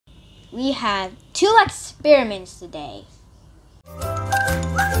we have 2 experiments today.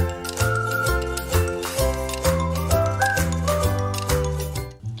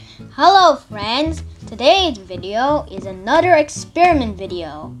 Hello friends, today's video is another experiment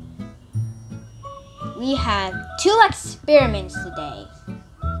video. We have 2 experiments today.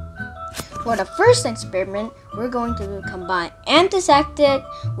 For the first experiment, we're going to combine antiseptic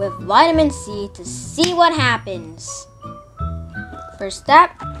with vitamin C to see what happens. First step,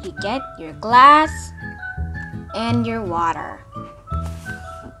 you get your glass and your water.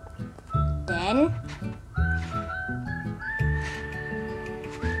 Then,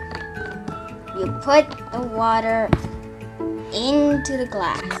 you put the water into the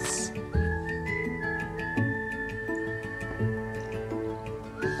glass.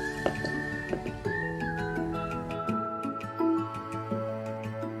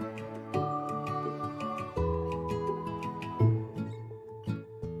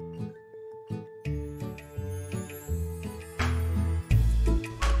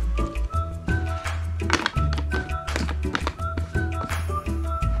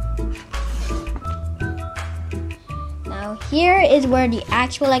 Now here is where the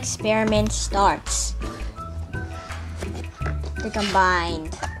actual experiment starts. They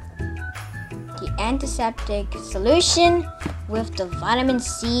combined the antiseptic solution with the vitamin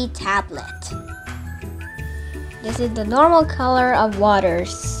C tablet. This is the normal color of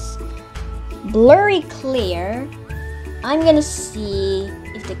waters. Blurry clear. I'm gonna see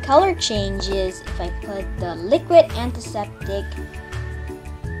if the color changes if I put the liquid antiseptic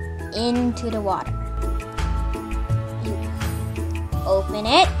into the water. You open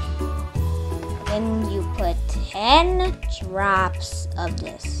it, then you put 10 drops of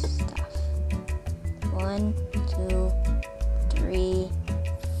this stuff. 1, 2, 3,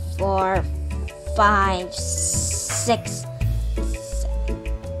 4, 5, 6, 7.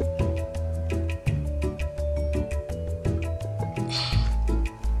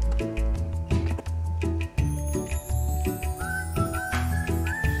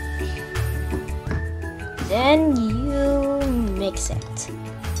 Then you mix it.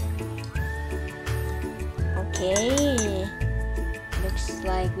 Okay, looks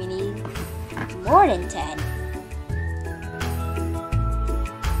like we need more than 10.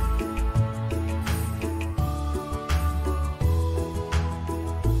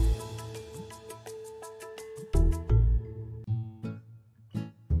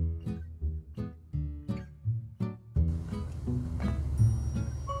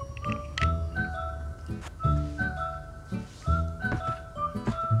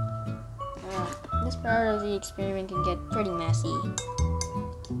 This part of the experiment can get pretty messy.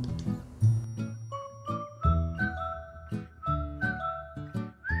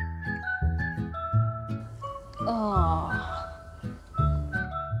 Oh.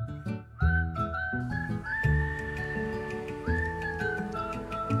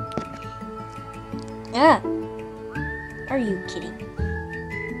 Ah. Are you kidding?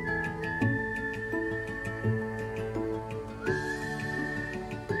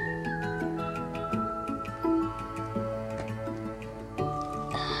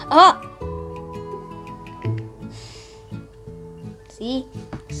 Oh! See?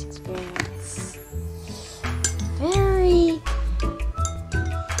 This experience very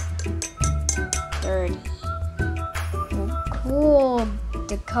dirty. Oh, cool.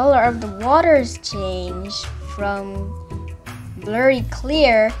 The color of the waters changed from blurry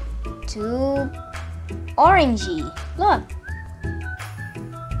clear to orangey. Look.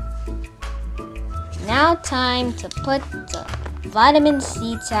 Now time to put the vitamin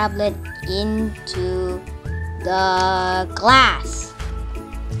C tablet into the glass.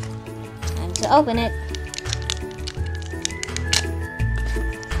 Time to open it.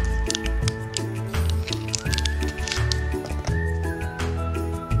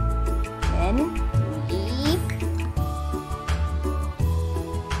 Then we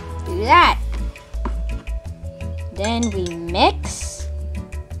do that. Then we mix.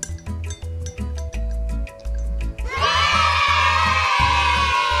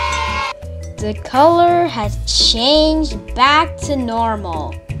 The color has changed back to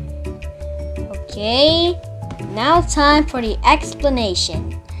normal. Okay, now time for the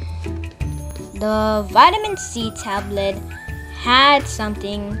explanation. The vitamin C tablet had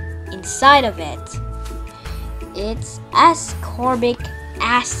something inside of it. It's ascorbic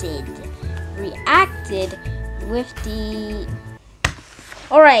acid reacted with the...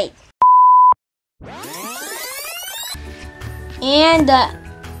 Alright. And the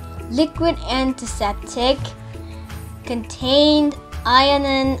liquid antiseptic contained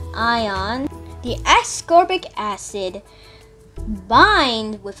ion. The ascorbic acid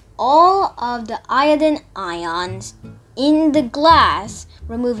bind with all of the iodine ions in the glass,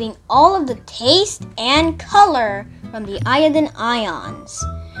 removing all of the taste and color from the iodine ions.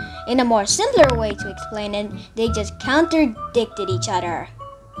 In a more simpler way to explain it, they just contradicted each other.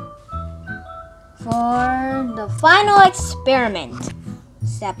 For the final experiment,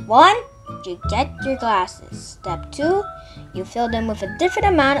 step 1, you get your glasses. Step 2, you fill them with a different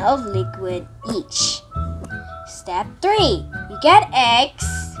amount of liquid each. Step 3, you get eggs,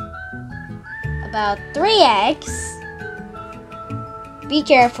 about 3 eggs. Be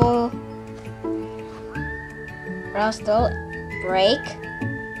careful, or else they'll break.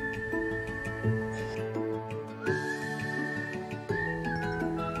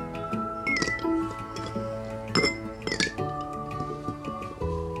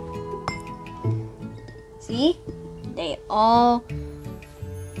 See? They all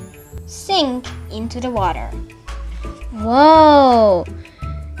sink into the water. Whoa!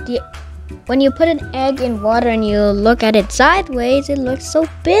 When you put an egg in water and you look at it sideways, it looks so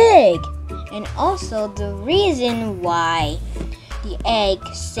big. And also the reason why the egg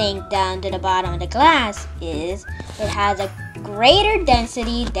sank down to the bottom of the glass is it has a greater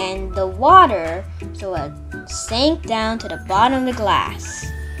density than the water, so it sank down to the bottom of the glass.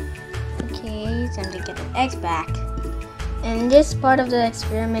 Okay, time to get the eggs back. In this part of the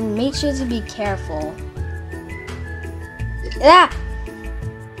experiment, make sure to be careful. Ah!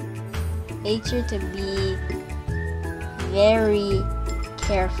 Make sure to be very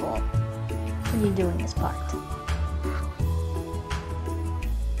careful when you're doing this part.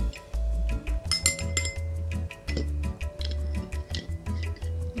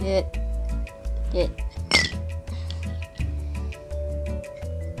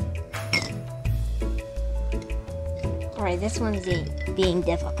 Alright, this one's being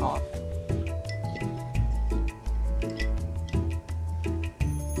difficult.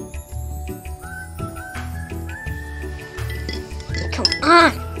 Come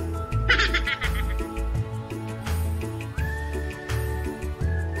on!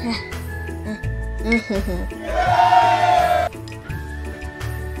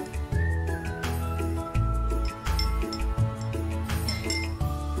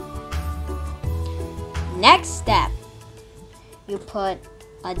 Next step, you put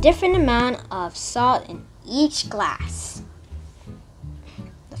a different amount of salt in each glass.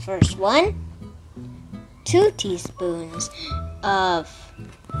 The first one, 2 teaspoons of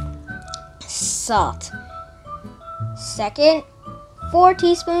salt. Second, 4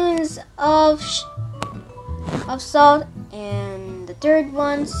 teaspoons of salt, and the third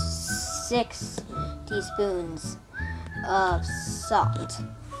one, 6 teaspoons of salt.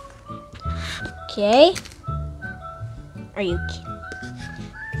 Okay. Are you kidding?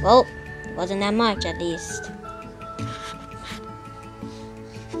 Well, wasn't that much at least.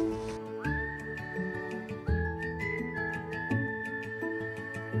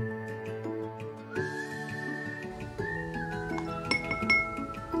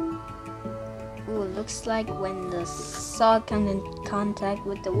 Ooh, looks like when the salt comes in contact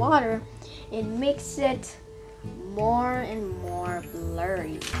with the water, it makes it more and more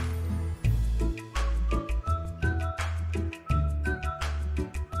blurry.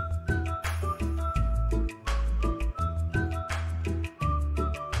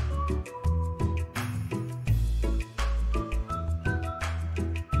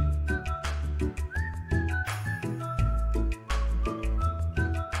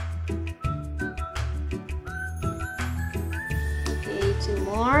 Okay, 2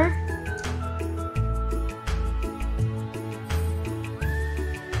 more.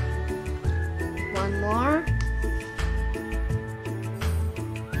 One more.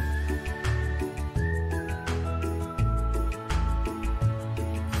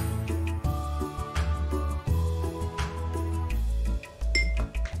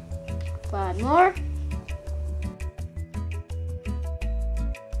 Five more.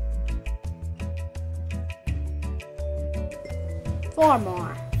 Four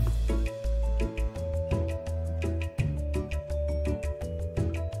more.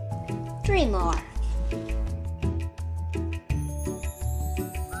 Three more.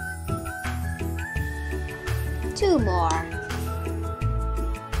 Two more.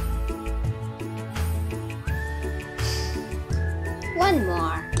 One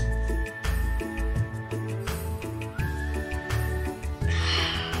more.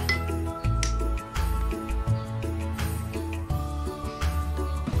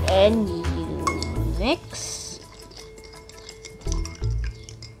 And you mix.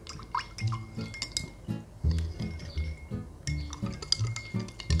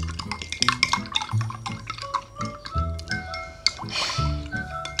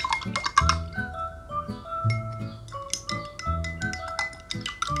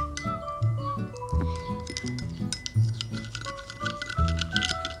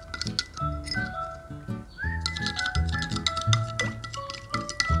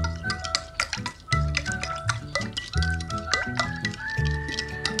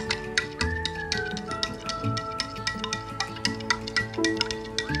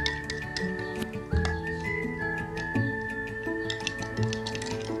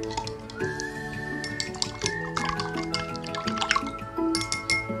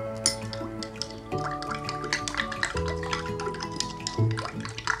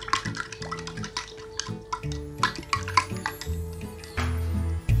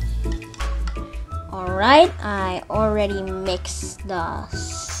 Alright, I already mixed the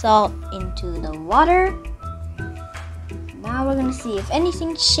salt into the water. Now we're gonna see if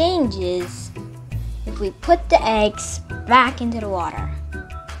anything changes if we put the eggs back into the water.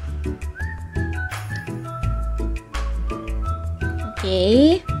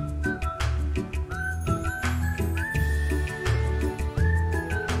 Okay.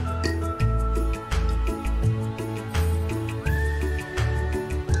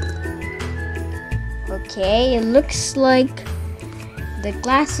 Okay, it looks like the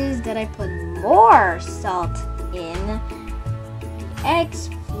glasses that I put more salt in, eggs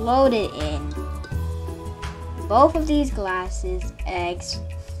floated in. Both of these glasses, eggs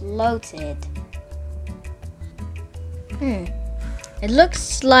floated. It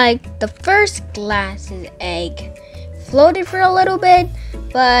looks like the first glass's egg floated for a little bit,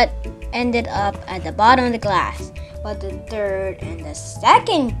 but ended up at the bottom of the glass. But the third and the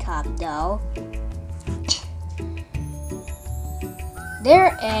second cup, though,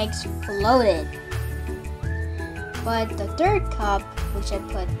 their eggs floated. But the third cup, which I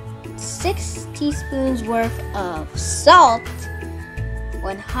put 6 teaspoons worth of salt,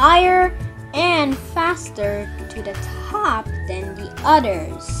 went higher and faster to the top than the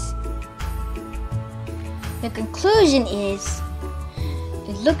others. The conclusion is,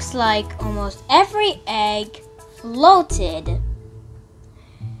 it looks like almost every egg floated,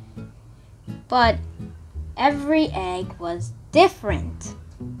 but every egg was different.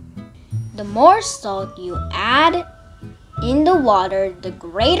 The more salt you add in the water, the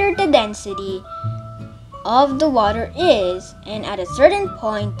greater the density of the water is, and at a certain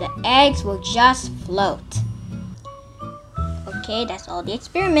point, the eggs will just float. Okay, that's all the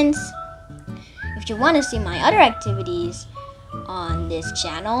experiments. If you want to see my other activities on this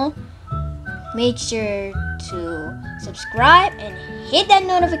channel, make sure to subscribe and hit that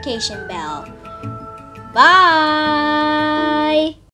notification bell. Bye!